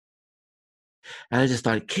And I just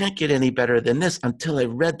thought, it can't get any better than this until I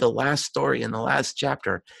read the last story in the last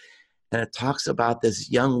chapter. And it talks about this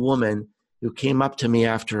young woman who came up to me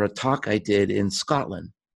after a talk I did in Scotland.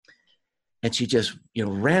 And she just,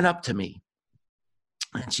 ran up to me.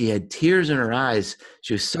 And she had tears in her eyes.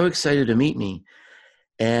 She was so excited to meet me.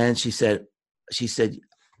 And she said,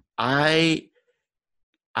 I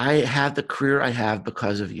have the career I have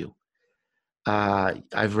because of you.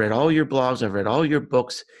 I've read all your blogs. I've read all your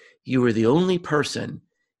books. You were the only person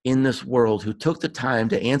in this world who took the time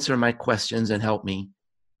to answer my questions and help me.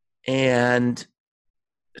 And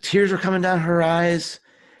tears were coming down her eyes,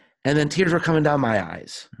 and then tears were coming down my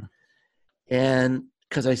eyes. And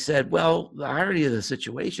because I said, well, the irony of the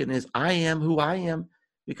situation is I am who I am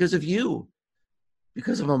because of you,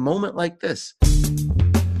 because of a moment like this.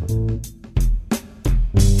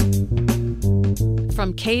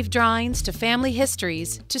 From cave drawings to family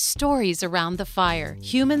histories to stories around the fire,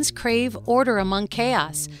 humans crave order among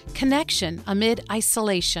chaos, connection amid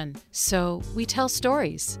isolation. So we tell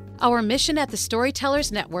stories. Our mission at the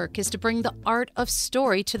Storytellers Network is to bring the art of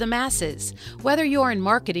story to the masses. Whether you're in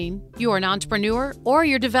marketing, you're an entrepreneur, or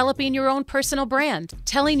you're developing your own personal brand,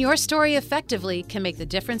 telling your story effectively can make the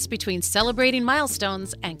difference between celebrating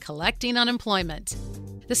milestones and collecting unemployment.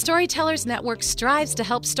 The Storytellers Network strives to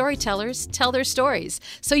help storytellers tell their stories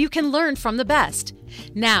so you can learn from the best.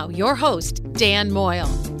 Now, your host, Dan Moyle.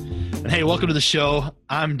 Hey, welcome to the show.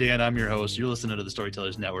 I'm Dan. I'm your host. You're listening to the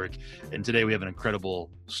Storytellers Network. And today we have an incredible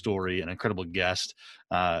story, an incredible guest.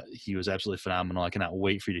 He was absolutely phenomenal. I cannot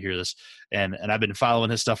wait for you to hear this. And I've been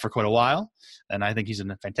following his stuff for quite a while. And I think he's a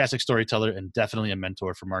fantastic storyteller and definitely a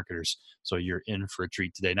mentor for marketers. So you're in for a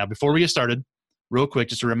treat today. Now, before we get started, real quick,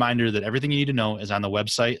 just a reminder that everything you need to know is on the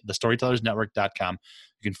website, thestorytellersnetwork.com.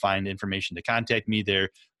 You can find information to contact me there.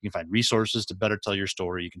 You can find resources to better tell your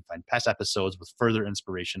story. You can find past episodes with further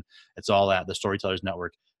inspiration. It's all at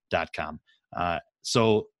thestorytellersnetwork.com.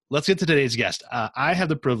 So let's get to today's guest. I have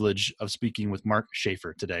the privilege of speaking with Mark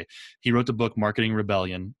Schaefer today. He wrote the book, Marketing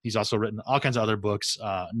Rebellion. He's also written all kinds of other books,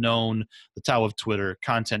 Known, The Tao of Twitter,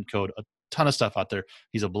 Content Code, a ton of stuff out there.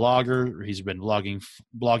 He's a blogger. He's been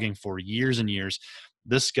blogging for years and years.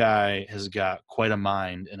 This guy has got quite a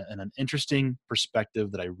mind and an interesting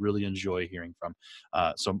perspective that I really enjoy hearing from.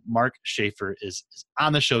 So Mark Schaefer is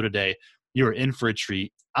on the show today. You are in for a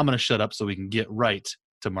treat. I'm going to shut up so we can get right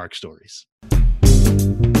to Mark's stories.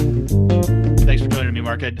 Thanks for joining me,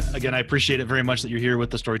 Mark. I appreciate it very much that you're here with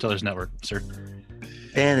the Storytellers Network, sir.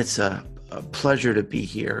 And it's a pleasure to be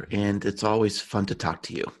here, and it's always fun to talk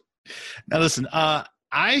to you. Now, listen,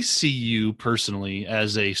 I see you personally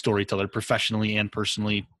as a storyteller, professionally and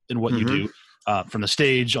personally, in what you do. From the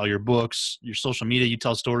stage, all your books, your social media, you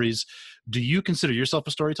tell stories. Do you consider yourself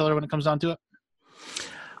a storyteller when it comes down to it?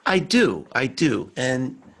 I do.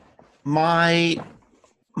 And my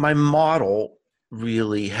model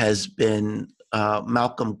really has been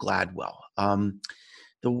Malcolm Gladwell.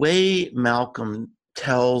 The way Malcolm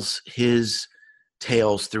tells his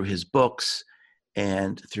tales through his books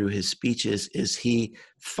and through his speeches is he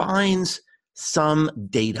finds some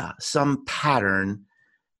data, some pattern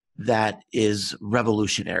that is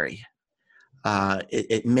revolutionary.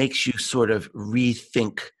 It makes you sort of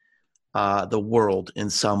rethink the world in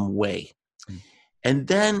some way. And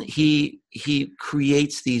then he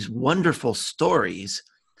creates these wonderful stories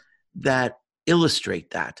that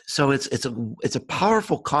illustrate that. So it's a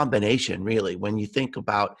powerful combination, really, when you think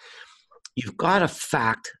about you've got a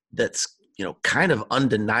fact that's kind of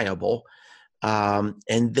undeniable.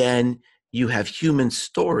 And then you have human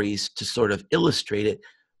stories to sort of illustrate it,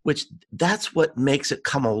 which that's what makes it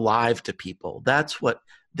come alive to people. That's what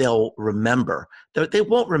they'll remember. They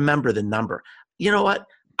won't remember the number. You know what?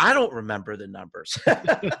 I don't remember the numbers.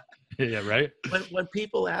 Yeah, right. When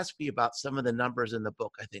people ask me about some of the numbers in the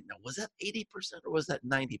book, I think, no, was that 80% or was that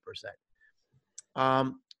 90%?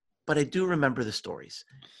 But I do remember the stories,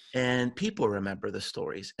 and people remember the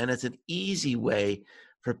stories. And it's an easy way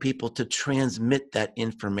for people to transmit that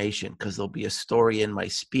information because there'll be a story in my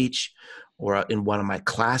speech or in one of my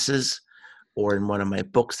classes or in one of my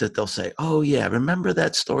books that they'll say, oh, yeah, remember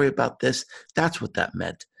that story about this? That's what that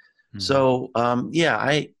meant. Mm-hmm. So,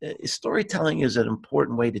 storytelling is an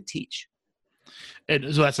important way to teach.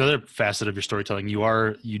 And so that's another facet of your storytelling.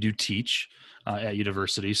 You do teach at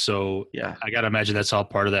university. So yeah, I got to imagine that's all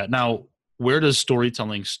part of that. Now, where does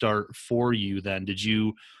storytelling start for you then? Did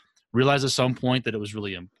you realize at some point that it was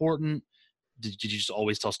really important? Did you just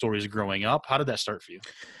always tell stories growing up? How did that start for you?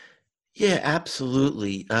 Yeah,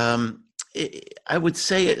 absolutely. I would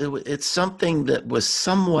say it's something that was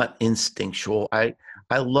somewhat instinctual. I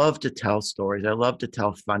love to tell stories. I love to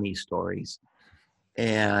tell funny stories.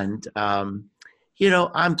 And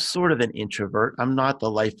I'm sort of an introvert. I'm not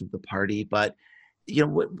the life of the party, but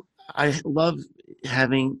I love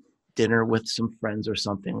having dinner with some friends or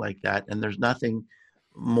something like that. And there's nothing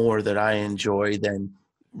more that I enjoy than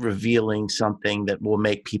revealing something that will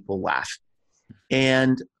make people laugh.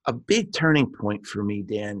 And a big turning point for me,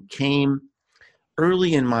 Dan, came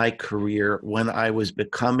early in my career when I was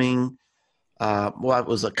becoming, it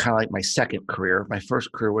was kind of like my second career. My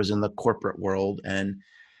first career was in the corporate world. And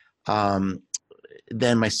um,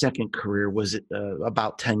 then my second career was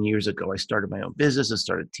about 10 years ago. I started my own business and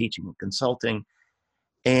started teaching and consulting.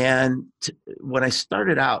 And when I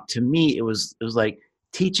started out, to me, it was like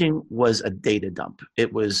teaching was a data dump.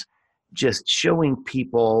 It was just showing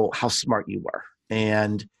people how smart you were,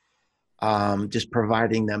 and just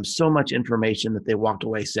providing them so much information that they walked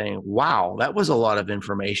away saying, "Wow, that was a lot of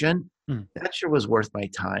information. Mm. That sure was worth my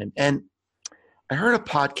time." And I heard a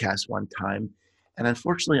podcast one time, and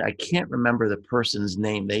unfortunately, I can't remember the person's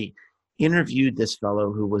name. They interviewed this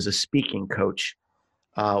fellow who was a speaking coach,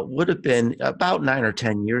 would have been about 9 or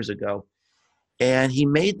 10 years ago. And he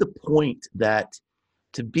made the point that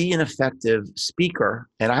to be an effective speaker,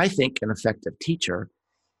 and I think an effective teacher,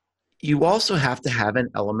 you also have to have an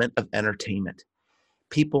element of entertainment.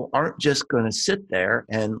 People aren't just going to sit there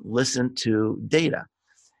and listen to data.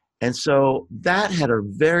 And so that had a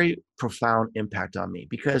very profound impact on me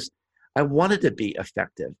because I wanted to be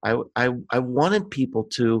effective. I wanted people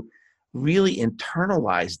to really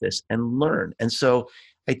internalize this and learn. And so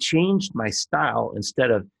I changed my style.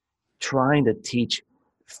 Instead of trying to teach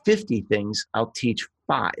 50 things, I'll teach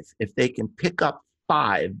five. If they can pick up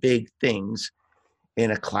five big things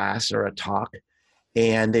in a class or a talk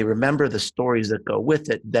and they remember the stories that go with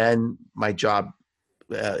it, then my job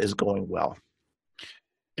is going well.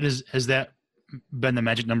 Has that been the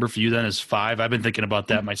magic number for you then, is five? I've been thinking about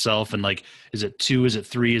that myself. And like, is it 2? Is it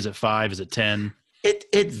 3? Is it 5? Is it 10?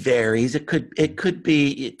 It varies. It could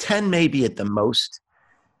be 10 maybe at the most.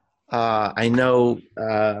 I know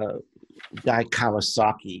Guy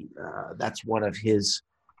Kawasaki, that's one of his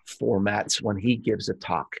formats. When he gives a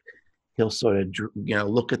talk, he'll sort of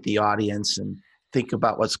look at the audience and think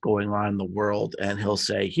about what's going on in the world, and he'll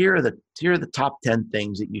say, here are the top 10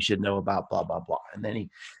 things that you should know about blah blah blah, and then he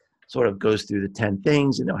sort of goes through the 10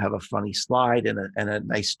 things, and he'll have a funny slide and a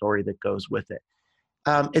nice story that goes with it.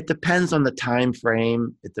 It depends on the time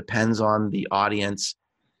frame. It depends on the audience,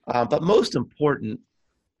 but most important,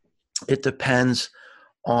 it depends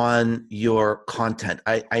on your content.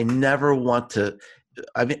 I never want to,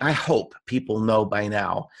 I hope people know by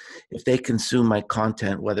now, if they consume my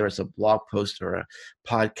content, whether it's a blog post or a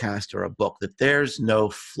podcast or a book, that there's no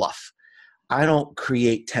fluff. I don't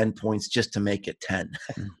create 10 points just to make it 10.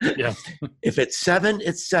 Yeah. If it's 7,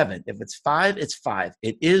 it's 7. If it's 5, it's 5.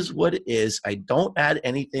 It is what it is. I don't add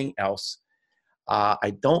anything else.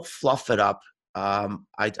 I don't fluff it up.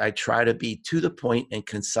 I try to be to the point and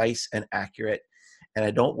concise and accurate, and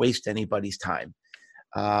I don't waste anybody's time.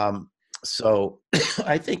 So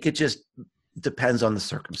I think it just depends on the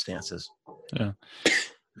circumstances. Yeah.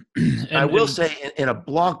 I will say in a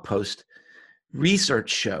blog post, research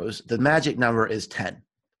shows the magic number is 10.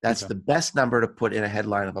 That's the best number to put in a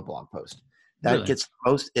headline of a blog post. That Really? gets the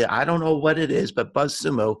most, I don't know what it is, but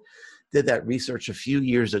BuzzSumo did that research a few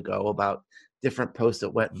years ago about different posts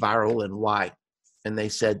that went viral and why. And they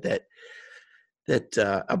said that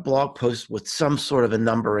a blog post with some sort of a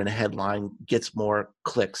number in a headline gets more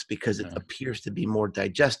clicks because it appears to be more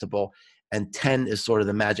digestible, and 10 is sort of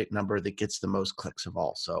the magic number that gets the most clicks of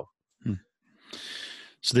all. So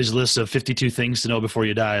there's a list of 52 things to know before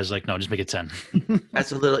you die. Is like, no, just make it 10.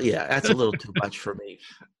 that's a little too much for me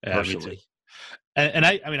personally. And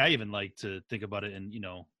I even like to think about it, and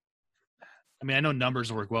I know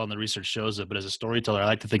numbers work well and the research shows it, but as a storyteller, I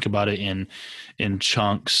like to think about it in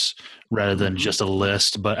chunks rather than just a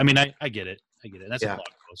list. But I get it. That's a blog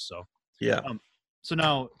post. So yeah. So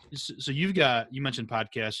now, you mentioned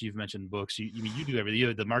podcasts, you've mentioned books. You do everything. You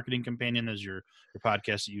have the Marketing Companion as your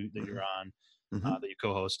podcast that you're on, that you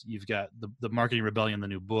co-host. You've got the Marketing Rebellion, the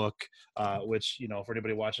new book, which for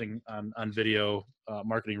anybody watching on video,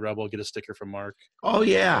 Marketing Rebel, get a sticker from Mark. Oh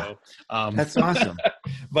yeah, so, that's awesome.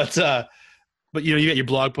 But you got your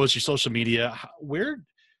blog posts, your social media.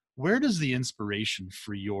 Where does the inspiration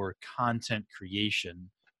for your content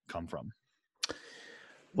creation come from?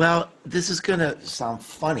 Well, this is going to sound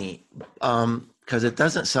funny because it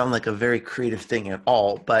doesn't sound like a very creative thing at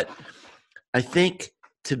all. But I think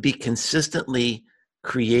to be consistently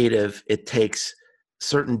creative, it takes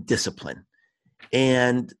certain discipline.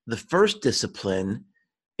 And the first discipline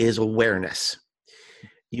is awareness.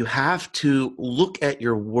 You have to look at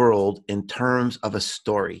your world in terms of a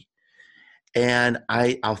story. And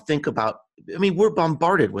I'll think about, I mean, we're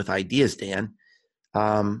bombarded with ideas, Dan.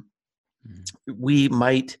 We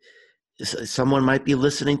might, someone might be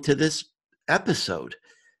listening to this episode.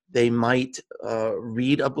 They might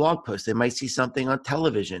read a blog post. They might see something on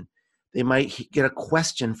television. They might get a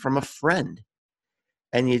question from a friend.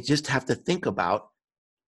 And you just have to think about,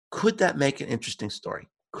 could that make an interesting story?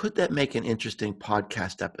 Could that make an interesting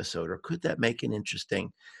podcast episode? Or could that make an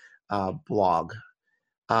interesting blog?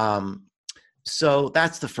 So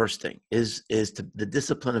that's the first thing, is the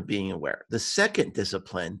discipline of being aware. The second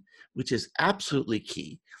discipline, which is absolutely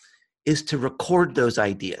key, is to record those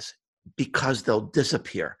ideas, because they'll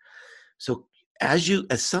disappear. So as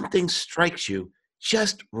something strikes you,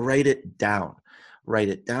 just write it down. Write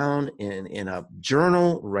it down in a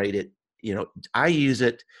journal. Write it,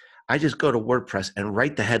 I just go to WordPress and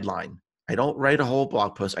write the headline. I don't write a whole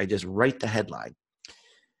blog post. I just write the headline.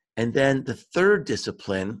 And then the third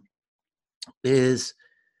discipline is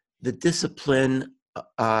the discipline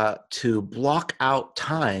to block out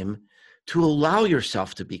time to allow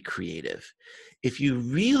yourself to be creative. If you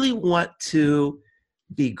really want to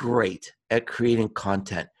be great at creating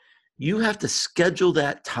content, you have to schedule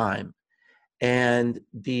that time and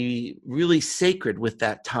be really sacred with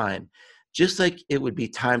that time. Just like it would be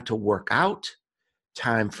time to work out,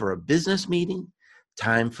 time for a business meeting,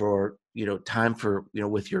 time for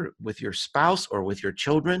with your spouse or with your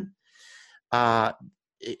children.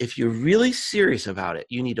 If you're really serious about it,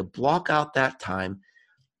 you need to block out that time,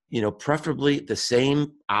 preferably the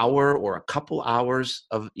same hour or a couple hours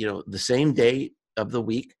of, the same day of the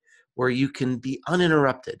week, where you can be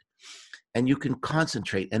uninterrupted and you can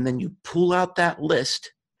concentrate. And then you pull out that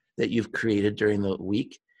list that you've created during the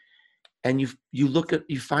week, and you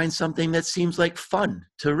find something that seems like fun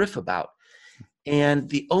to riff about. And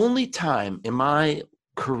the only time in my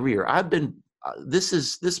career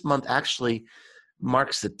this month actually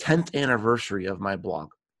marks the 10th anniversary of my blog.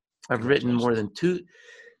 I've written more than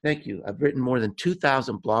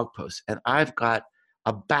 2,000 blog posts, and I've got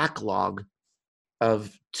a backlog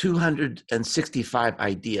of 265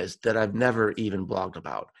 ideas that I've never even blogged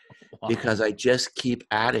about. Wow. Because I just keep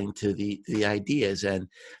adding to the ideas, and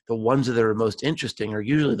the ones that are most interesting are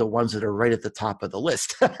usually the ones that are right at the top of the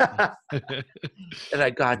list that I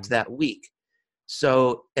got that week.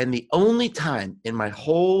 So, and the only time in my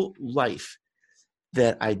whole life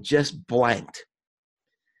that I just blanked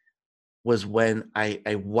was when I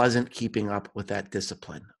wasn't keeping up with that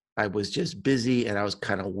discipline. I was just busy and I was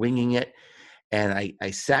kind of winging it. And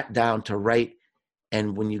I sat down to write.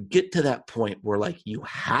 And when you get to that point where you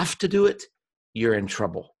have to do it, you're in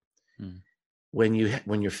trouble. When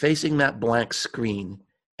you're facing that blank screen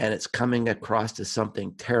and it's coming across as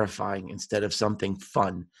something terrifying instead of something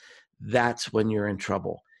fun, that's when you're in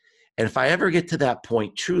trouble. And if I ever get to that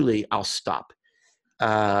point, truly, I'll stop.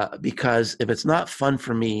 Because if it's not fun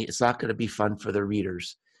for me, it's not going to be fun for the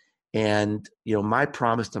readers. And, my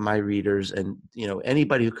promise to my readers and,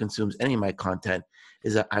 anybody who consumes any of my content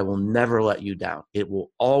is that I will never let you down. It will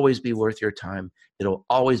always be worth your time. It'll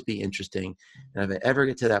always be interesting. And if I ever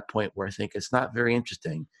get to that point where I think it's not very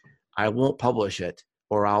interesting, I won't publish it,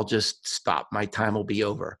 or I'll just stop. My time will be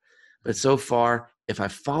over. But so far, if I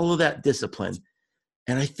follow that discipline,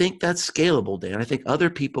 and I think that's scalable, Dan, I think other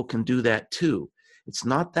people can do that too. It's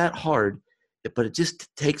not that hard, but it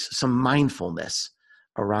just takes some mindfulness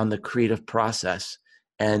around the creative process,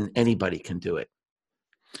 and anybody can do it.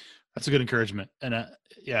 That's a good encouragement. And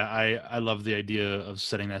I love the idea of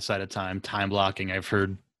setting that aside of time blocking. I've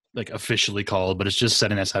heard officially called, but it's just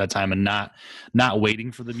setting that aside of time and not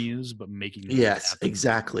waiting for the muse, but making it yes, happen.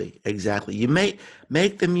 Exactly. You make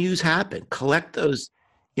the muse happen. Collect those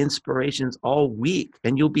inspirations all week,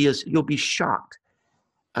 and you'll be shocked.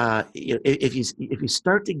 If you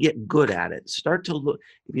start to get good at it,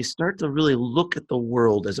 if you start to really look at the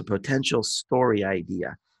world as a potential story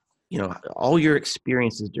idea, all your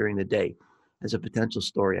experiences during the day as a potential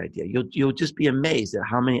story idea, you'll just be amazed at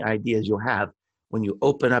how many ideas you'll have when you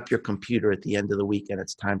open up your computer at the end of the week and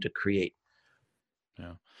it's time to create.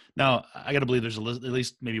 Yeah. Now, I got to believe there's at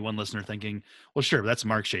least maybe one listener thinking, well, sure, that's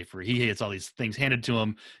Mark Schaefer. He gets all these things handed to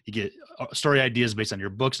him. You get story ideas based on your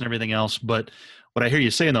books and everything else. But what I hear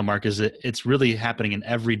you saying, though, Mark, is that it's really happening in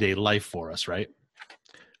everyday life for us, right?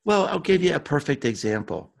 Well, I'll give you a perfect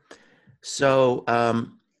example. So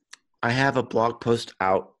I have a blog post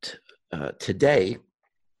out today.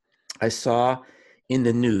 I saw in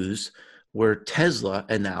the news where Tesla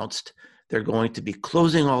announced they're going to be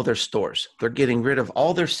closing all their stores. They're getting rid of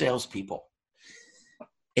all their salespeople.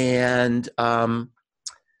 And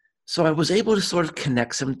So I was able to sort of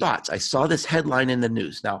connect some dots. I saw this headline in the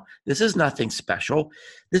news. Now, this is nothing special.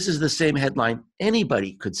 This is the same headline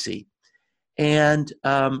anybody could see. And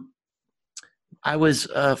I was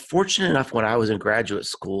fortunate enough when I was in graduate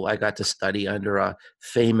school, I got to study under a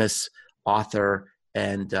famous author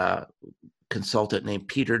and consultant named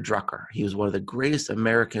Peter Drucker. He was one of the greatest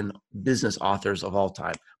American business authors of all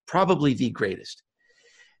time, probably the greatest.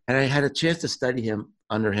 And I had a chance to study him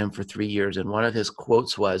under him for 3 years. And one of his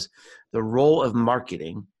quotes was, "The role of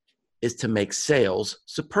marketing is to make sales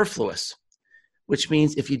superfluous," which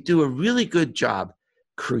means if you do a really good job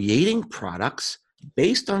creating products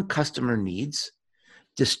based on customer needs,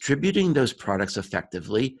 distributing those products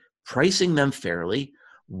effectively, pricing them fairly,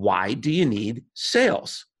 why do you need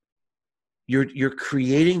sales? You're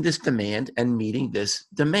creating this demand and meeting this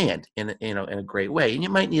demand in a great way. And you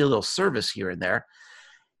might need a little service here and there.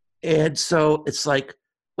 And so it's like,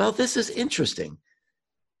 well, this is interesting.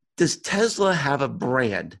 Does Tesla have a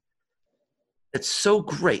brand that's so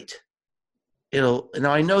great? Now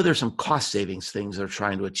I know there's some cost savings things they're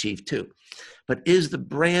trying to achieve too, but is the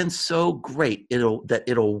brand so great that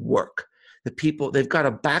it'll work? The people, they've got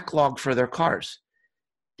a backlog for their cars.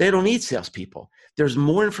 They don't need salespeople. There's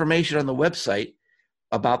more information on the website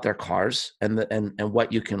about their cars and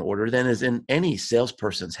what you can order than is in any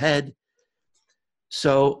salesperson's head.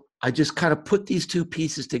 So I just kind of put these two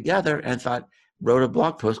pieces together and wrote a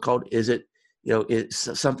blog post called,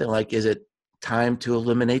 it's something like, is it time to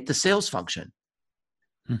eliminate the sales function?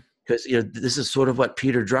 Because this is sort of what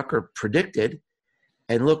Peter Drucker predicted.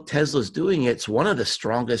 And look, Tesla's doing it. It's one of the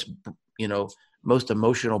strongest, most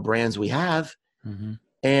emotional brands we have. Mm-hmm.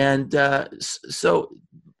 And so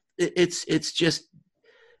it's just,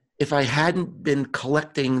 if I hadn't been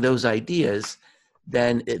collecting those ideas,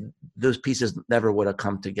 then those pieces never would have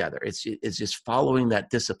come together. It's just following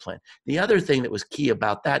that discipline. The other thing that was key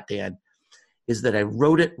about that, Dan, is that I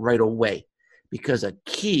wrote it right away, because a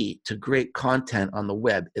key to great content on the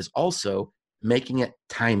web is also making it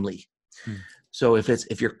timely. So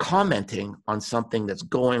if you're commenting on something that's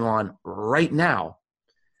going on right now,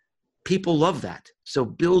 people love that. So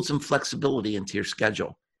build some flexibility into your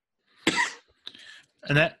schedule.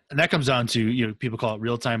 And that comes down to, people call it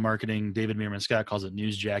real-time marketing. David Meerman Scott calls it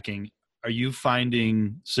newsjacking. Are you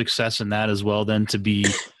finding success in that as well then, to be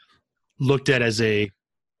looked at as a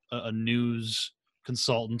news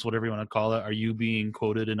consultant, whatever you want to call it? Are you being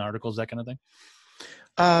quoted in articles, that kind of thing?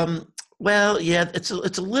 Well, yeah, it's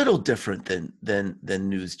a little different than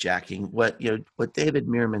newsjacking. What David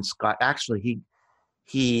Meerman Scott, actually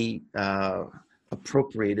he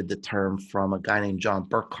appropriated the term from a guy named John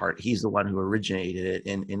Burkhart. He's the one who originated it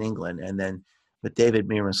in England, but David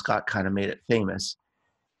Meerman Scott kind of made it famous.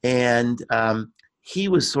 And he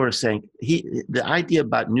was sort of saying the idea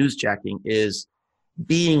about newsjacking is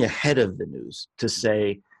being ahead of the news, to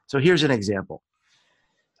say, so here's an example.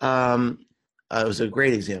 It was a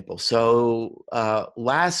great example. So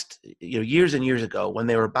years and years ago, when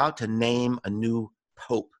they were about to name a new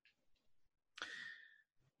pope,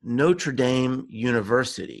 Notre Dame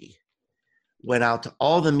University went out to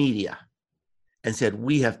all the media and said,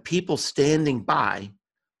 we have people standing by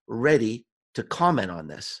ready to comment on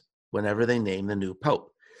this whenever they name the new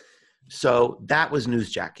pope. So that was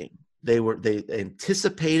newsjacking. They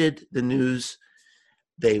anticipated the news.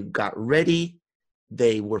 They got ready.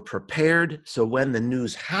 They were prepared. So when the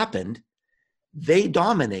news happened, they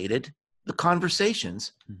dominated the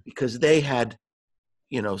conversations because they had,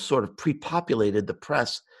 sort of pre-populated the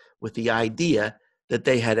press with the idea that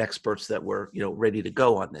they had experts that were, ready to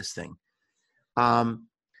go on this thing.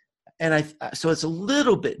 So it's a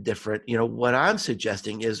little bit different. What I'm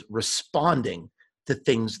suggesting is responding to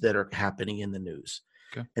things that are happening in the news.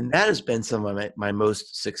 Okay. And that has been some of my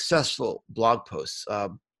most successful blog posts.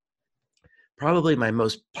 Probably my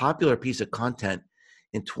most popular piece of content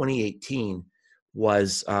in 2018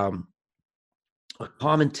 was a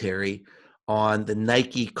commentary on the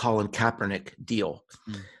Nike Colin Kaepernick deal,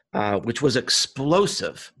 which was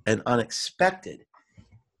explosive and unexpected.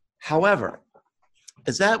 However,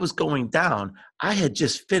 as that was going down, I had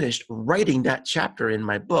just finished writing that chapter in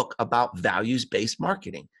my book about values-based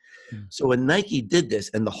marketing. So when Nike did this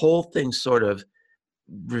and the whole thing sort of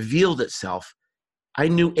revealed itself, I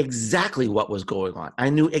knew exactly what was going on. I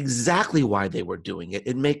knew exactly why they were doing it.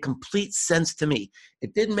 It made complete sense to me.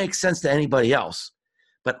 It didn't make sense to anybody else,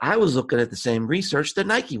 but I was looking at the same research that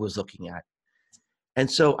Nike was looking at. And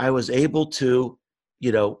so I was able to,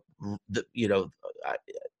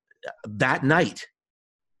 that night,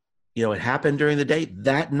 it happened during the day.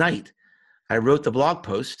 That night, I wrote the blog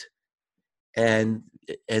post, and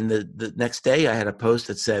the next day I had a post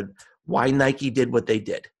that said why Nike did what they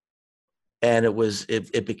did. and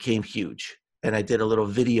it became huge. And I did a little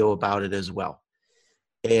video about it as well.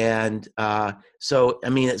 And so, I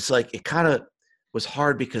mean, it's like, it kind of was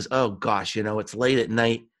hard because, oh gosh, it's late at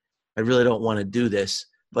night. I really don't want to do this.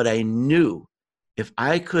 But I knew if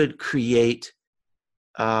I could create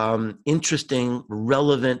interesting,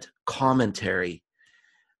 relevant commentary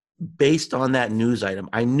based on that news item,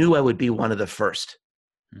 I knew I would be one of the first.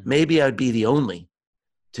 Maybe I'd be the only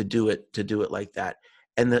to do it like that.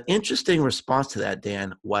 And the interesting response to that,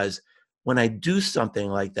 Dan, was when I do something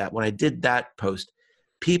like that, when I did that post,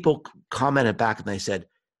 people commented back and they said,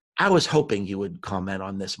 I was hoping you would comment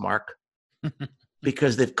on this, Mark,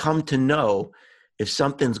 because they've come to know if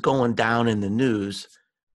something's going down in the news,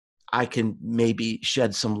 I can maybe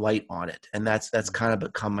shed some light on it. And that's kind of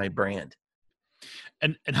become my brand.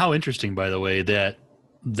 And how interesting, by the way,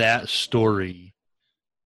 that story,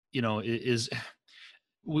 is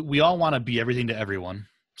we all want to be everything to everyone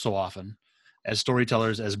so often as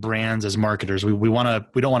storytellers, as brands, as marketers. We don't want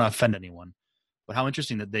to offend anyone. But how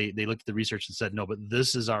interesting that they looked at the research and said, no, but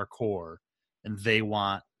this is our core, and they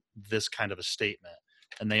want this kind of a statement,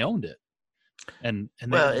 and they owned it, and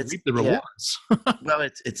they reaped the rewards. Yeah. Well,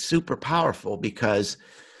 it's super powerful, because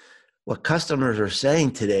what customers are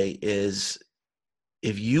saying today is,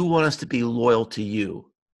 if you want us to be loyal to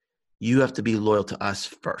you, you have to be loyal to us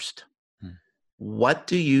first. What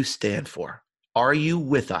do you stand for? Are you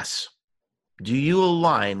with us? Do you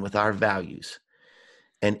align with our values?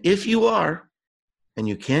 And if you are, and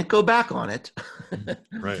you can't go back on it,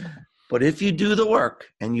 right? But if you do the work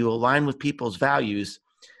and you align with people's values,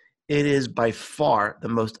 it is by far the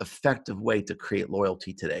most effective way to create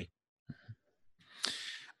loyalty today.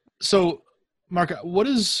 So, Mark, what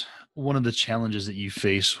is one of the challenges that you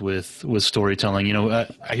face with storytelling? I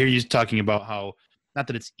hear you talking about how, not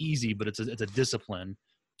that it's easy, but it's a discipline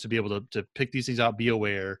to be able to pick these things out, be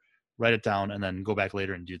aware, write it down, and then go back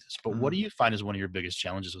later and do this. But what do you find is one of your biggest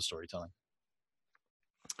challenges with storytelling?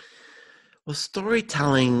 Well,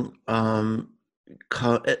 storytelling, I'm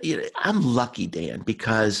lucky, Dan,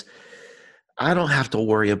 because I don't have to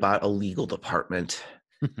worry about a legal department,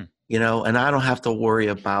 and I don't have to worry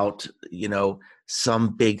about,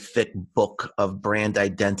 some big thick book of brand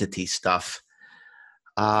identity stuff.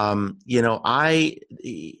 Here's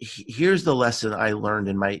the lesson I learned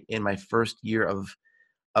in my first year of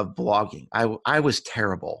blogging. I was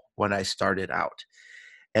terrible when I started out,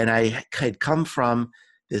 and I had come from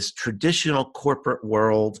this traditional corporate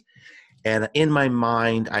world. And in my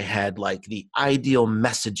mind, I had like the ideal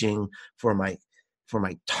messaging for my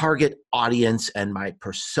target audience and my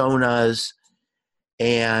personas.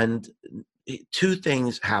 And two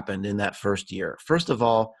things happened in that first year. First of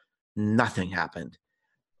all, nothing happened.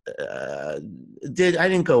 I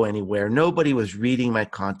didn't go anywhere. Nobody was reading my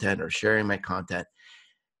content or sharing my content.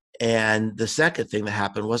 And the second thing that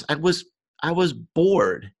happened was I was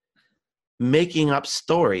bored making up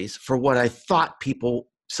stories for what I thought people,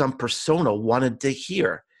 some persona, wanted to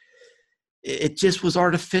hear. It just was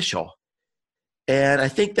artificial. And I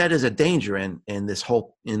think that is a danger in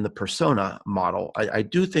the persona model. I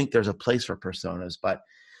do think there's a place for personas, but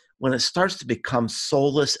when it starts to become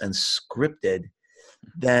soulless and scripted,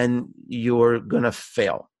 then you're going to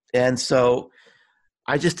fail. And so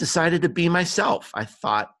I just decided to be myself. I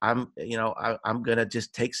thought I'm going to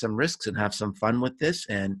just take some risks and have some fun with this.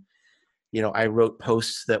 And I wrote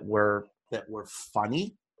posts that were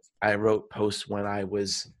funny. I wrote posts when I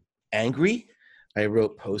was angry. I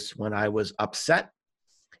wrote posts when I was upset,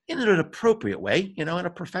 in an appropriate way, in a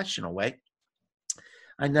professional way.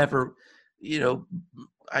 I never,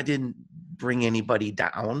 I didn't bring anybody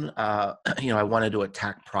down. I wanted to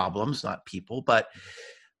attack problems, not people. But,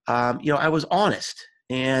 I was honest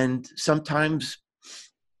and sometimes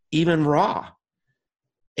even raw.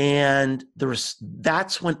 And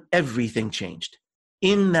that's when everything changed.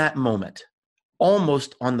 In that moment,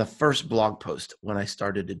 almost on the first blog post when I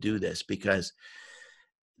started to do this, because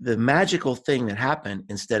the magical thing that happened,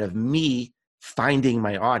 instead of me finding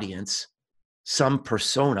my audience, some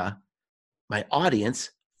persona, my audience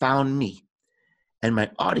found me. And my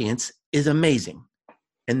audience is amazing.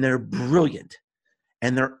 And they're brilliant.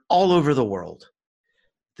 And they're all over the world.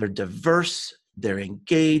 They're diverse. They're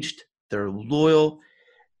engaged. They're loyal.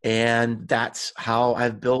 And that's how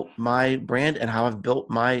I've built my brand and how I've built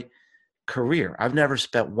my career. I've never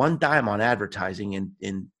spent one dime on advertising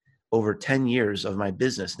in over 10 years of my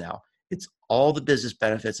business now. It's all the business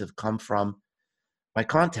benefits have come from my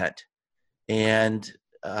content. And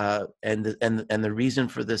the reason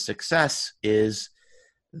for the success is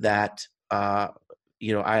that I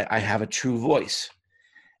have a true voice,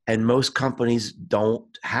 and most companies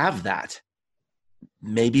don't have that.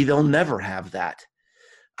 maybe they'll never have that.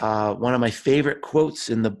 One of my favorite quotes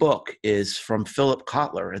in the book is from Philip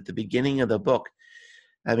Kotler at the beginning of the book.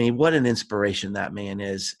 I mean, what an inspiration that man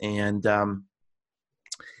is. And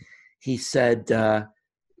he said,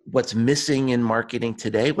 what's missing in marketing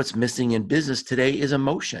today, what's missing in business today is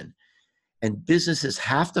emotion. And businesses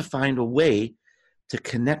have to find a way to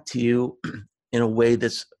connect to you in a way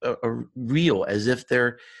that's real, as if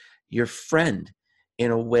they're your friend, in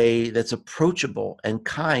a way that's approachable and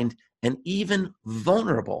kind and even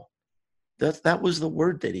vulnerable. That was the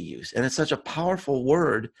word that he used. And it's such a powerful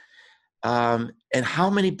word. And how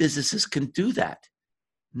many businesses can do that?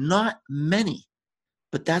 Not many.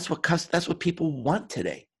 But that's what people want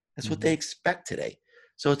today. That's what they expect today.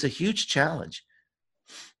 So it's a huge challenge.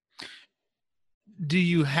 Do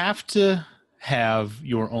you have to have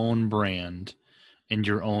your own brand and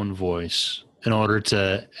your own voice in order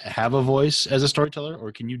to have a voice as a storyteller,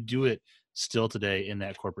 or can you do it still today in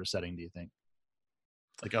that corporate setting, do you think?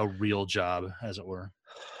 Like a real job, as it were?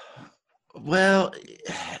 Well,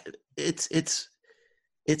 it's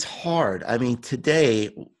hard. I mean,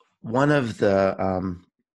 today, one of the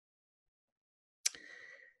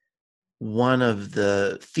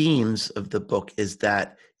themes of the book is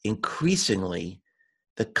that increasingly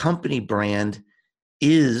the company brand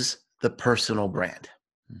is the personal brand.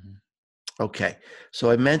 Mm-hmm. Okay.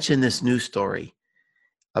 So I mentioned this news story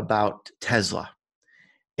about Tesla,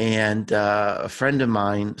 and a friend of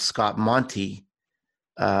mine, Scott Monty,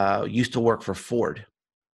 used to work for Ford.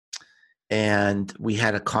 And we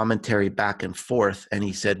had a commentary back and forth, and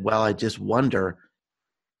he said, well, I just wonder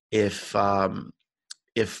if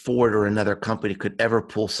Ford or another company could ever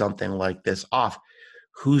pull something like this off.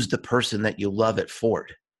 Who's the person that you love at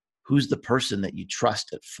Ford? Who's the person that you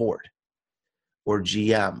trust at Ford or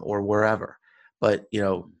GM or wherever? But,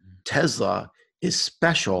 Tesla is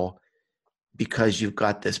special because you've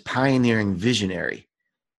got this pioneering visionary,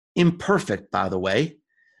 imperfect, by the way,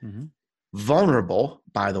 vulnerable,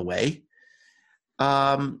 by the way,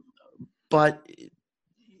 but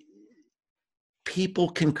people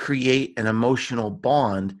can create an emotional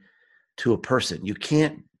bond to a person. You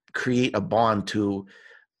can't create a bond to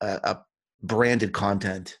a branded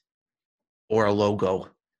content or a logo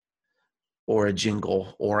or a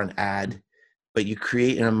jingle or an ad, but you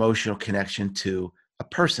create an emotional connection to a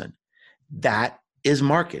person. That is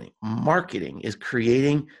marketing. Marketing is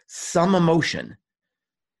creating some emotion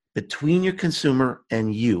between your consumer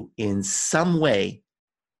and you in some way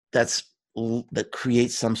that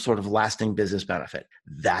creates some sort of lasting business benefit.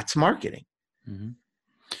 That's marketing.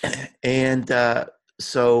 And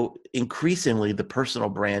so increasingly the personal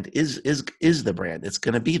brand is the brand. It's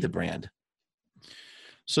going to be the brand.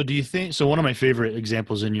 So do you think, so one of my favorite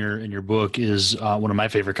examples in your book is one of my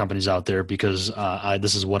favorite companies out there, because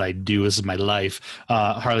this is what I do. This is my life.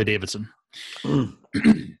 Harley Davidson.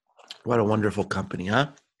 What a wonderful company,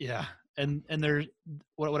 huh? Yeah. And there's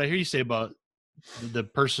what I hear you say about the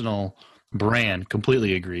personal brand,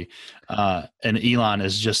 completely agree. And Elon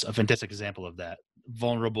is just a fantastic example of that.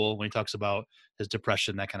 Vulnerable when he talks about his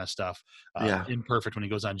depression, that kind of stuff. Imperfect when he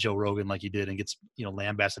goes on Joe Rogan like he did and gets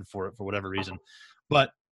lambasted for it for whatever reason.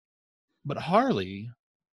 But Harley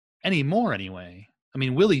anymore anyway. I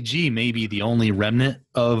mean, Willie G may be the only remnant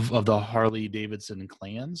of the Harley Davidson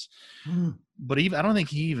clans, but I don't think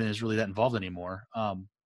he even is really that involved anymore.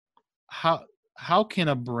 How can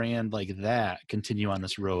a brand like that continue on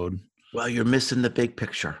this road? Well, you're missing the big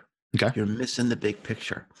picture. Okay, you're missing the big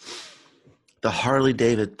picture. The Harley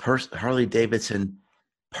Davidson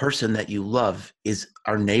person that you love is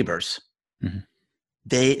our neighbors.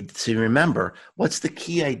 So remember, what's the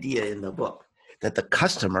key idea in the book? That the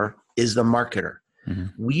customer is the marketer.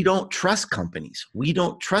 We don't trust companies. We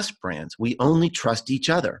don't trust brands. We only trust each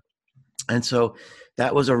other. And so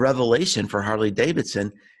that was a revelation for Harley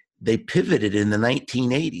Davidson. They pivoted in the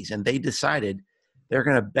 1980s and they decided they're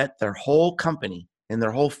going to bet their whole company and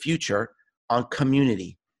their whole future on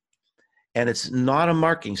community. And it's not a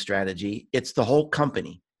marketing strategy. It's the whole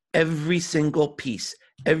company. Every single piece,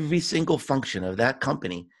 every single function of that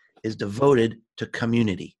company is devoted to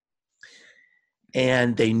community.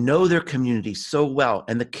 And they know their community so well.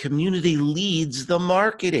 And the community leads the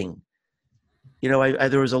marketing.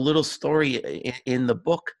 There was a little story in the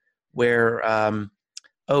book where,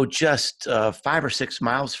 just 5 or 6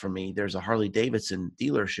 miles from me, there's a Harley Davidson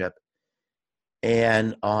dealership.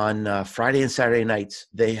 And on Friday and Saturday nights,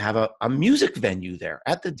 they have a music venue there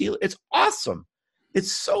at the deal. It's awesome.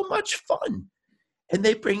 It's so much fun. And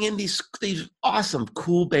they bring in these awesome,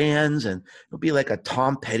 cool bands, and it'll be like a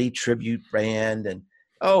Tom Petty tribute band. And,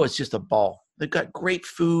 it's just a ball. They've got great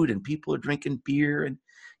food, and people are drinking beer and,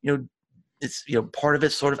 it's, part of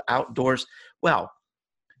it's sort of outdoors. Well,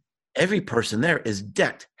 every person there is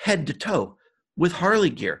decked head to toe with Harley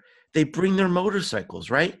gear. They bring their motorcycles,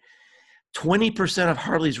 right? 20% of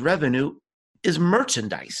Harley's revenue is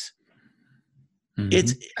merchandise.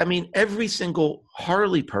 Mm-hmm. Every single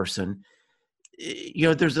Harley person,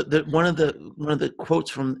 there's one of the quotes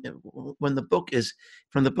from the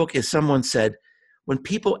book is someone said, when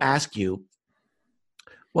people ask you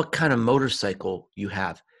what kind of motorcycle you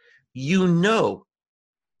have,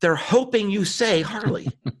 they're hoping you say Harley.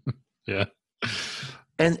 Yeah.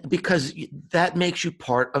 And because that makes you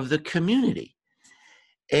part of the community.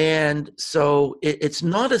 And so it's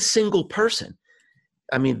not a single person.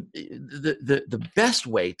 The best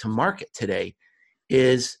way to market today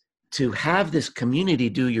is to have this community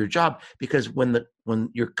do your job, because when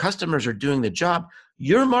your customers are doing the job,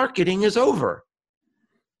 your marketing is over,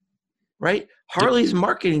 right? Harley's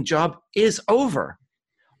marketing job is over.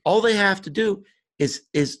 All they have to do is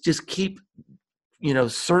just keep,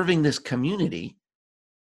 serving this community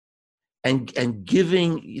and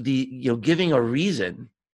giving a reason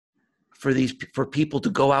for people to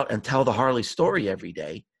go out and tell the Harley story every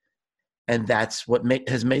day. And that's what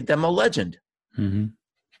has made them a legend. Mm-hmm.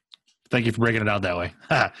 Thank you for breaking it out that way.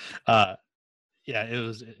 Yeah, it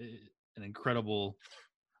was an incredible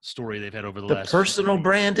story they've had over the last. The personal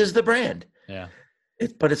brand is the brand. Yeah.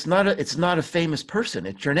 But it's not a famous person.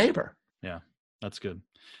 It's your neighbor. Yeah, that's good.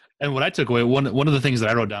 And what I took away, one of the things that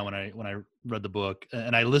I wrote down when I read the book,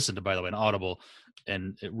 and I listened to, by the way, an Audible,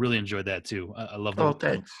 and really enjoyed that too. I love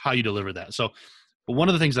how you delivered that. So, but one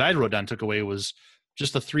of the things that I wrote down, took away, was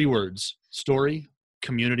just the 3 words: story,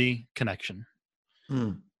 community, connection.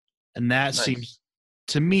 And that seems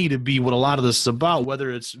to me to be what a lot of this is about,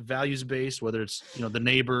 whether it's values-based, whether it's, the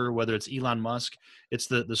neighbor, whether it's Elon Musk. It's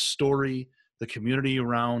the story, the community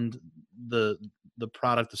around the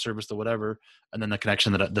product, the service, the whatever, and then the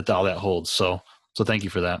connection that all that holds. So thank you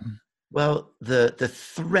for that. Well, the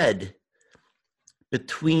thread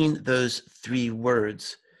between those 3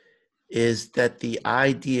 words is that the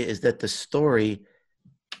idea is that the story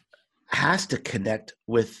has to connect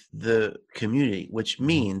with the community, which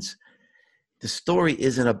means the story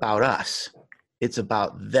isn't about us. It's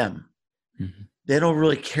about them. Mm-hmm. They don't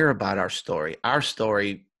really care about our story. Our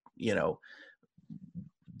story,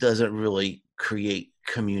 doesn't really create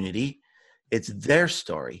community. It's their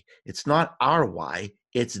story. It's not our why.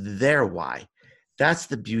 It's their why. That's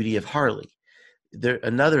the beauty of Harley.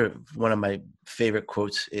 Another one of my favorite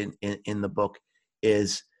quotes in the book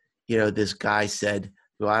is, this guy said,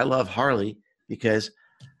 well, I love Harley because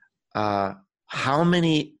how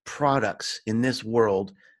many products in this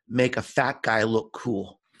world make a fat guy look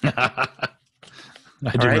cool? I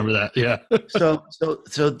do remember that. Yeah. So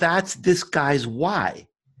that's this guy's why.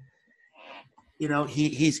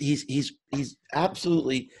 He's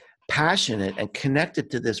absolutely passionate and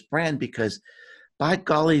connected to this brand because, by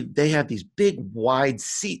golly, they have these big, wide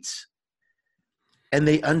seats. And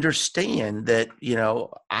they understand that,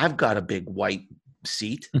 I've got a big white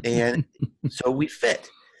seat, and so we fit.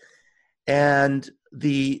 And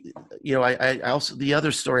I also, the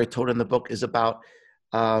other story I told in the book is about,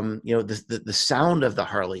 the sound of the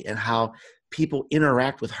Harley and how people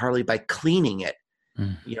interact with Harley by cleaning it.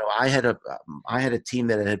 Mm. I had a team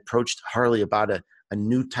that had approached Harley about a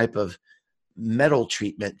new type of metal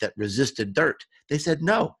treatment that resisted dirt. They said,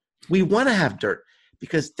 no, we want to have dirt,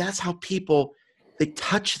 because that's how they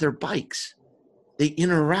touch their bikes. They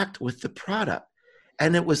interact with the product.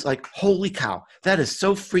 And it was like, holy cow, that is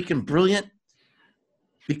so freaking brilliant,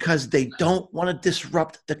 because they don't want to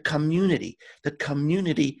disrupt the community. The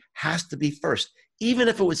community has to be first. Even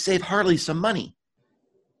if it would save Harley some money,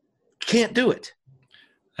 can't do it.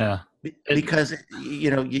 Yeah. Because,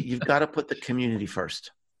 you've got to put the community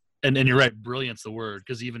first. And you're right. Brilliant's the word.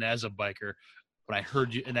 Because even as a biker, when I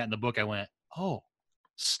heard you in the book, I went, oh,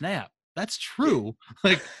 snap. That's true.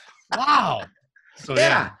 Like, wow. So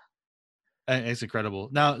yeah. It's incredible.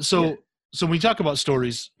 Now, so when we talk about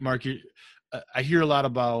stories, Mark, I hear a lot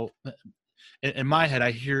about, in my head,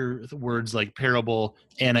 I hear the words like parable,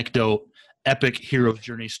 anecdote, epic hero's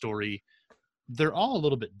journey story. They're all a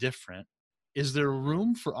little bit different. Is there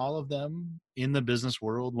room for all of them in the business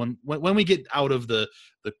world when we get out of the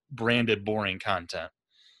branded, boring content,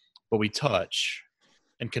 but we touch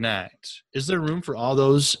and connect? Is there room for all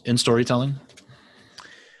those in storytelling?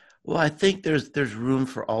 Well, I think there's room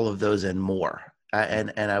for all of those and more.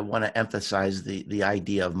 And I want to emphasize the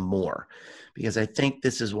idea of more, because I think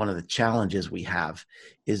this is one of the challenges we have,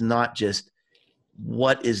 is not just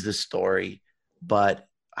what is the story, but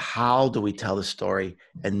how do we tell the story?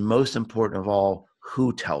 And most important of all,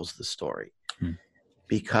 who tells the story?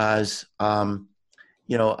 because,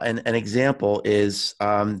 an example is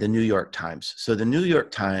the New York Times. So the New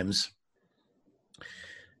York Times,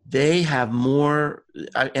 they have more,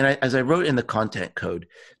 as I wrote in the content code,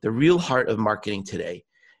 the real heart of marketing today,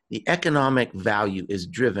 the economic value is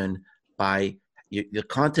driven by the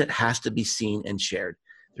content has to be seen and shared.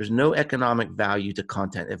 There's no economic value to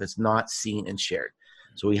content if it's not seen and shared.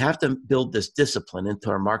 So we have to build this discipline into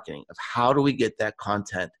our marketing of how do we get that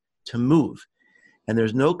content to move. And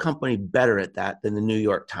there's no company better at that than the New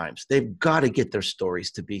York Times. They've got to get their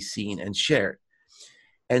stories to be seen and shared.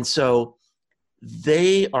 And so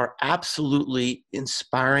they are absolutely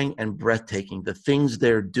inspiring and breathtaking, the things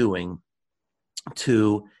they're doing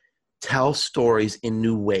to tell stories in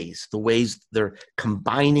new ways, the ways they're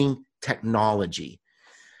combining technology.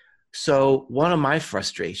 So one of my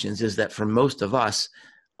frustrations is that for most of us,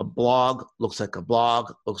 a blog looks like a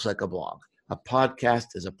blog, looks like a blog. A podcast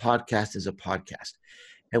is a podcast is a podcast.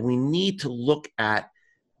 And we need to look at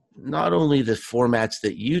not only the formats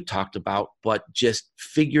that you talked about, but just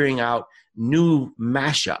figuring out new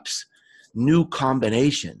mashups, new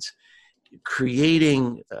combinations,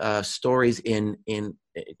 creating stories in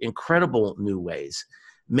incredible new ways,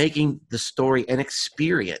 making the story an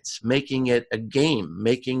experience, making it a game,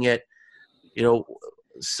 making it,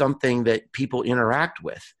 something that people interact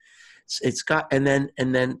with. It's got, and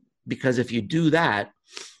then because if you do that,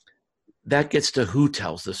 that gets to who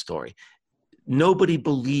tells the story. Nobody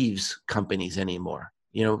believes companies anymore.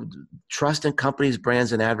 Trust in companies,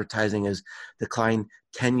 brands, and advertising has declined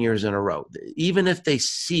 10 years in a row. Even if they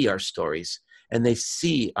see our stories and they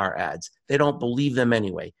see our ads, they don't believe them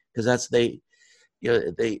anyway, because they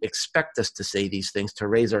expect us to say these things to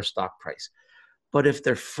raise our stock price. But if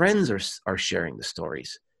their friends are sharing the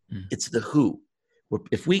stories, it's the who.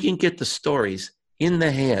 If we can get the stories in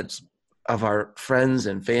the hands of our friends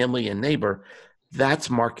and family and neighbor,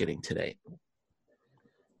 that's marketing today.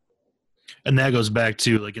 And that goes back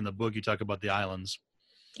to, like in the book, you talk about the islands.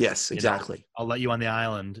 Yes, exactly. I'll let you on the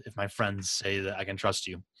island if my friends say that I can trust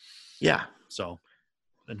you. Yeah. So,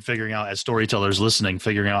 and figuring out, as storytellers listening,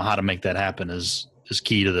 figuring out how to make that happen is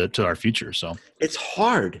key to our future. So it's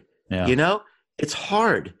hard. Yeah. It's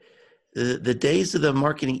hard. The days of the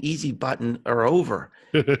marketing easy button are over.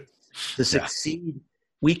 To succeed,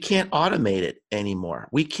 we can't automate it anymore.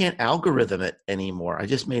 We can't algorithm it anymore. I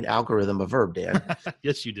just made algorithm a verb, Dan.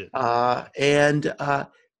 Yes, you did.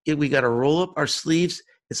 We got to roll up our sleeves.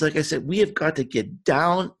 It's like I said, we have got to get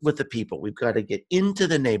down with the people. We've got to get into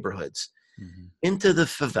the neighborhoods, into the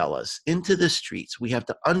favelas, into the streets. We have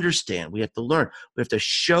to understand. We have to learn. We have to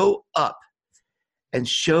show up and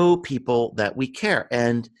show people that we care.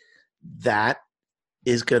 And that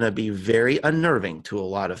is going to be very unnerving to a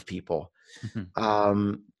lot of people.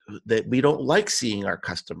 That we don't like seeing our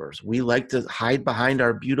customers. We like to hide behind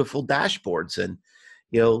our beautiful dashboards and,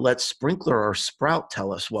 let Sprinkler or Sprout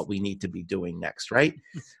tell us what we need to be doing next, right?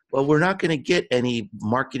 Well, we're not going to get any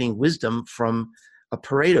marketing wisdom from a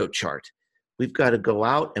Pareto chart. We've got to go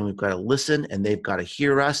out and we've got to listen, and they've got to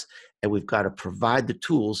hear us, and we've got to provide the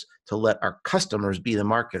tools to let our customers be the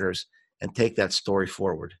marketers and take that story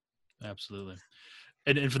forward. Absolutely.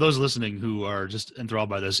 And for those listening who are just enthralled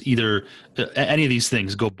by this, either any of these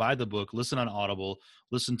things, go buy the book, listen on Audible,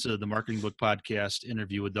 listen to the Marketing Book Podcast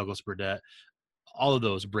interview with Douglas Burdett. All of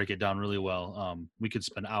those break it down really well. We could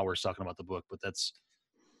spend hours talking about the book, but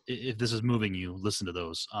if this is moving you, listen to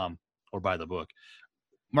those or buy the book.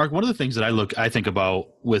 Mark, one of the things that I think about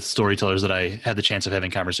with storytellers that I had the chance of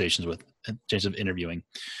having conversations with, a chance of interviewing,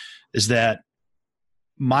 is that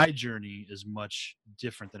my journey is much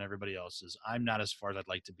different than everybody else's. I'm not as far as I'd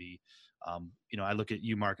like to be. I look at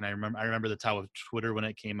you, Mark, and I remember the time of Twitter when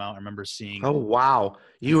it came out. I remember seeing. Oh, wow.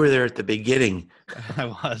 You were there at the beginning. I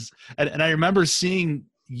was. And I remember seeing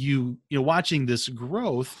you, watching this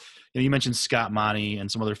growth. You mentioned Scott Monty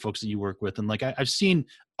and some other folks that you work with. And I've seen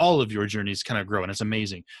all of your journeys kind of grow, and it's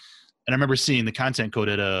amazing. And I remember seeing the content code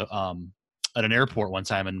at an airport one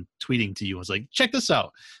time and tweeting to you. I was like, check this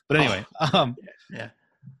out. But anyway, yeah.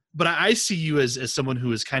 But I see you as someone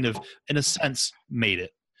who has kind of, in a sense, made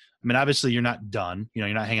it. I mean, obviously you're not done, you're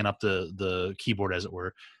not hanging up the keyboard, as it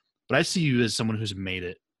were, but I see you as someone who's made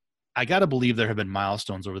it. I got to believe there have been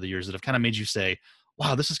milestones over the years that have kind of made you say,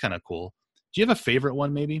 wow, this is kind of cool. Do you have a favorite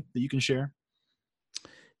one maybe that you can share?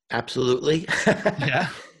 Absolutely. Yeah.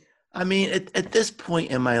 I mean, at this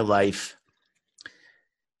point in my life,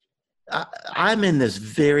 I'm in this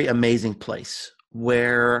very amazing place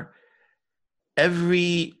where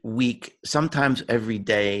every week, sometimes every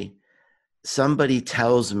day, somebody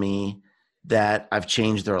tells me that I've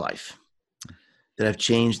changed their life, that I've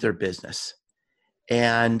changed their business.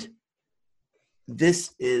 And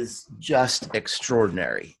this is just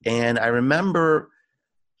extraordinary. And I remember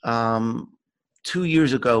 2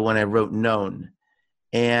 years ago when I wrote Known,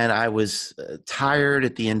 and I was tired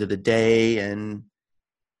at the end of the day and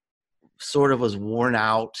sort of was worn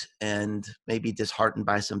out and maybe disheartened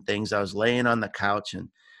by some things. I was laying on the couch and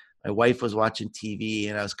my wife was watching TV,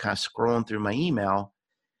 and I was kind of scrolling through my email,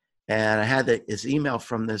 and I had this email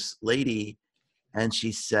from this lady, and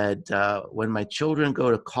she said, when my children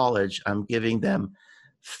go to college, I'm giving them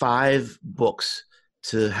 5 books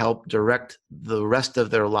to help direct the rest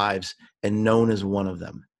of their lives, and Known is one of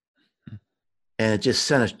them. And it just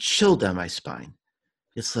sent a chill down my spine.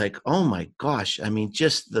 It's like, oh my gosh. I mean,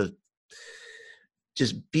 just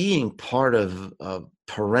being part of a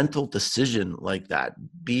parental decision like that,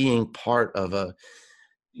 being part of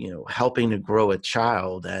helping to grow a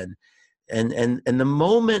child, and the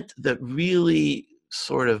moment that really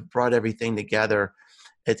sort of brought everything together,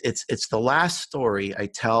 it's the last story I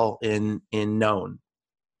tell in Known.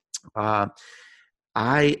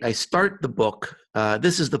 I start the book.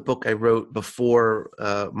 This is the book I wrote before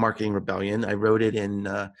Marketing Rebellion. I wrote it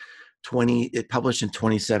it published in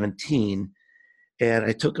 2017, and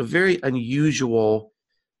I took a very unusual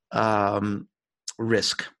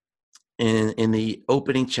risk in the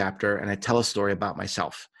opening chapter, and I tell a story about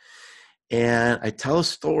myself. And I tell a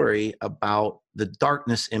story about the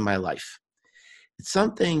darkness in my life. It's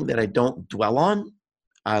something that I don't dwell on.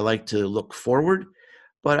 I like to look forward.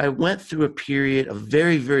 But I went through a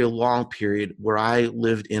very, very long period, where I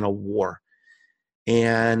lived in a war.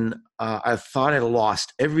 And I thought I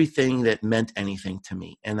lost everything that meant anything to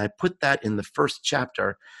me. And I put that in the first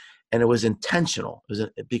chapter, and it was intentional. It was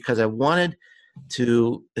because I wanted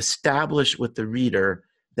to establish with the reader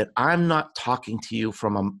that I'm not talking to you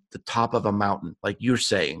from the top of a mountain, like you're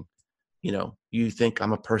saying. You think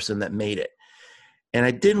I'm a person that made it. And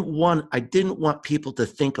I didn't want people to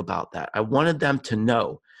think about that. I wanted them to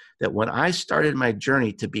know that when I started my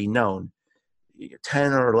journey to be known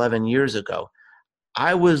 10 or 11 years ago,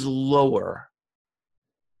 I was lower.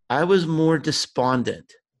 I was more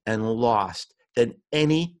despondent and lost than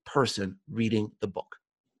any person reading the book.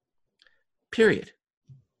 Period.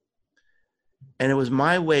 And it was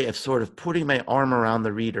my way of sort of putting my arm around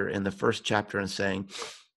the reader in the first chapter and saying,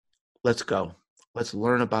 let's go. Let's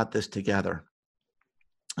learn about this together.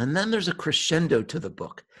 And then there's a crescendo to the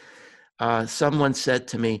book. Someone said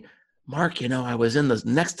to me, Mark, I was in the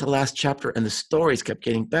next to last chapter, and the stories kept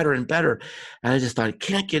getting better and better. And I just thought, it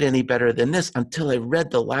can't get any better than this, until I read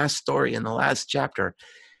the last story in the last chapter.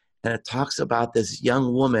 And it talks about this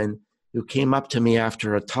young woman who came up to me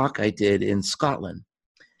after a talk I did in Scotland.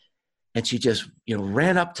 And she just,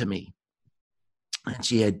 ran up to me, and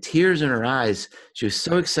she had tears in her eyes. She was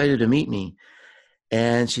so excited to meet me.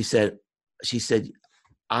 And she said,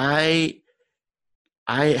 I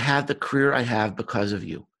have the career I have because of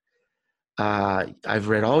you. I've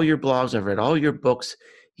read all your blogs. I've read all your books.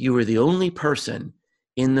 You were the only person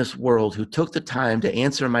in this world who took the time to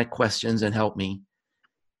answer my questions and help me.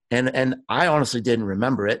 And I honestly didn't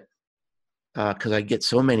remember it because I get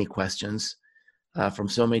so many questions from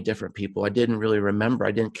so many different people. I didn't really remember.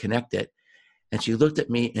 I didn't connect it. And she looked at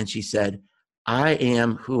me and she said, I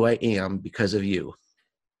am who I am because of you.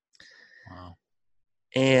 Wow.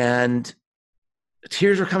 And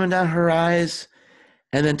tears were coming down her eyes,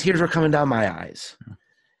 and then tears were coming down my eyes.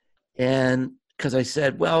 And because I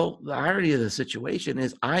said, well, the irony of the situation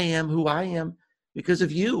is I am who I am because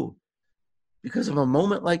of you, because of a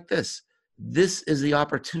moment like this. This is the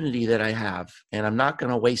opportunity that I have, and I'm not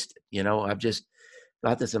going to waste it. I've just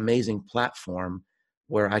got this amazing platform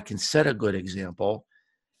where I can set a good example,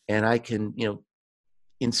 and I can,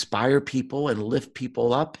 inspire people and lift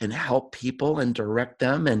people up and help people and direct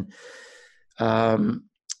them. And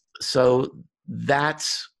so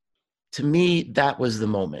that's, to me, that was the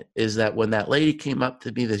moment, is that when that lady came up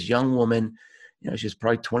to me, this young woman, she was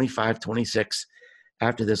probably 25, 26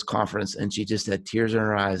 after this conference, and she just had tears in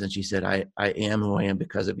her eyes, and she said, I am who I am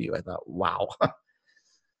because of you. I thought, wow,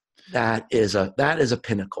 that is a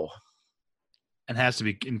pinnacle. And has to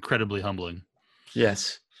be incredibly humbling.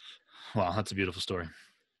 Yes. Wow, that's a beautiful story.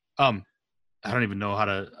 I don't even know how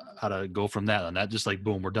to go from that on that. Just like,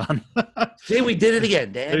 boom, we're done. See, we did it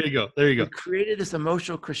again, Dan. There you go. We created this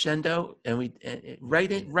emotional crescendo, and we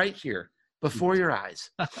right here before your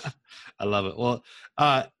eyes. I love it. Well,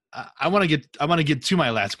 I want to get to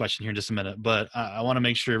my last question here in just a minute, but I want to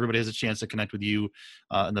make sure everybody has a chance to connect with you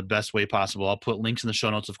in the best way possible. I'll put links in the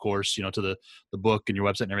show notes, of course, to the book and your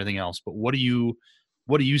website and everything else. But what do you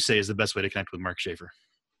say is the best way to connect with Mark Schaefer?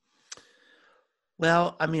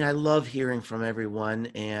 Well, I mean, I love hearing from everyone.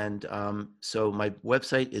 And so my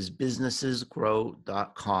website is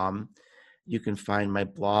businessesgrow.com. You can find my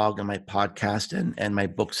blog and my podcast and my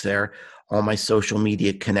books there. All my social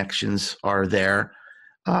media connections are there.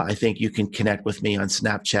 I think you can connect with me on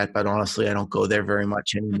Snapchat, but honestly, I don't go there very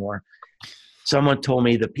much anymore. Someone told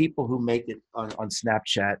me the people who make it on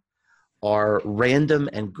Snapchat are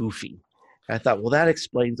random and goofy. I thought, well, that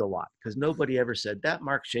explains a lot, because nobody ever said that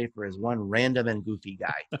Mark Schaefer is one random and goofy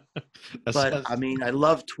guy. But I mean, I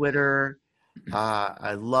love Twitter.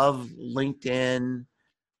 I love LinkedIn.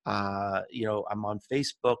 I'm on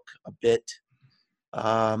Facebook a bit.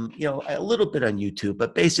 A little bit on YouTube,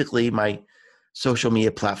 but basically my social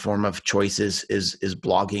media platform of choice is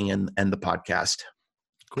blogging and the podcast.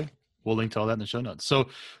 Cool. We'll link to all that in the show notes. So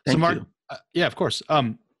Thank Mark, you. Yeah, of course.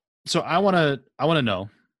 So I want to know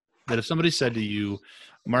that if somebody said to you,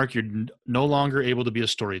 Mark, you're no longer able to be a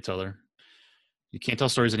storyteller, you can't tell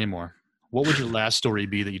stories anymore, what would your last story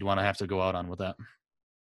be that you'd want to have to go out on with that?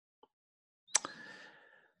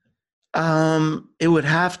 It would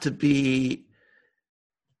have to be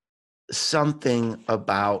something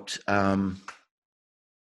about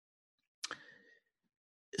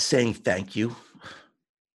saying thank you.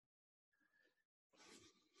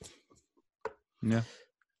 Yeah.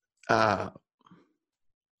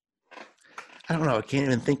 I don't know. I can't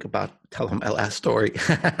even think about telling my last story.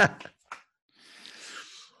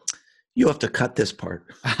 You have to cut this part,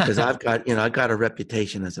 because I've got a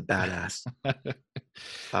reputation as a badass.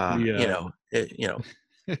 I'm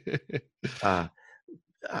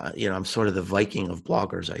sort of the Viking of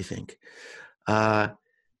bloggers, I think. I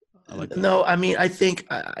think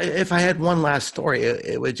if I had one last story,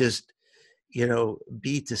 it would just,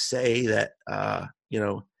 be to say that,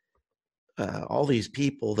 all these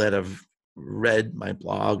people that have read my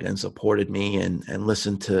blog and supported me and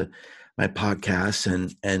listened to my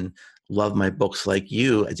podcasts and love my books like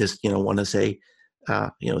you, I just, want to say,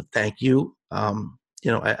 thank you.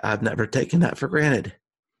 I've never taken that for granted.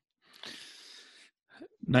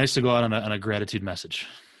 Nice to go out on a gratitude message.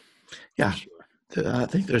 Yeah. Sure. I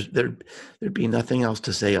think there'd be nothing else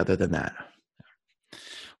to say other than that.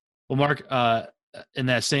 Well, Mark, in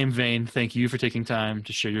that same vein, thank you for taking time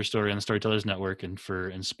to share your story on the Storytellers Network and for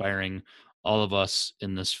inspiring all of us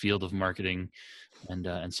in this field of marketing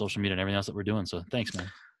and social media and everything else that we're doing. So thanks,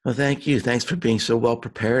 man. Well, thank you. Thanks for being so well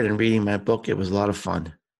prepared and reading my book. It was a lot of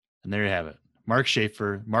fun. And there you have it. Mark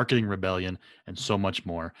Schaefer, Marketing Rebellion, and so much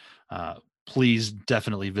more. Please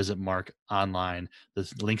definitely visit Mark online.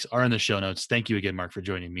 The links are in the show notes. Thank you again, Mark, for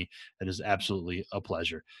joining me. It is absolutely a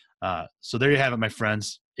pleasure. So there you have it, my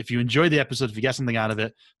friends. If you enjoyed the episode, if you got something out of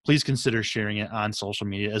it, please consider sharing it on social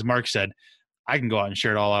media. As Mark said, I can go out and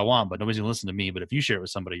share it all I want, but nobody's going to listen to me. But if you share it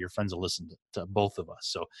with somebody, your friends will listen to both of us.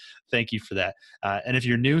 So thank you for that. And if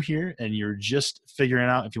you're new here and you're just figuring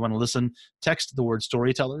out if you want to listen, text the word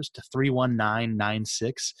storytellers to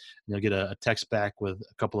 31996. You'll get a text back with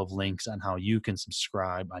a couple of links on how you can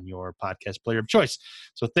subscribe on your podcast player of choice.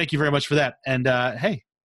 So thank you very much for that. And hey,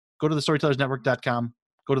 go to thestorytellersnetwork.com.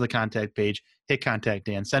 Go to the contact page, hit contact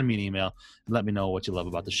Dan, send me an email, and let me know what you love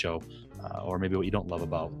about the show or maybe what you don't love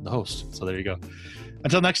about the host. So there you go.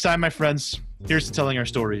 Until next time, my friends, here's to telling our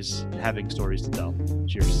stories and having stories to tell.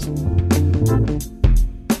 Cheers.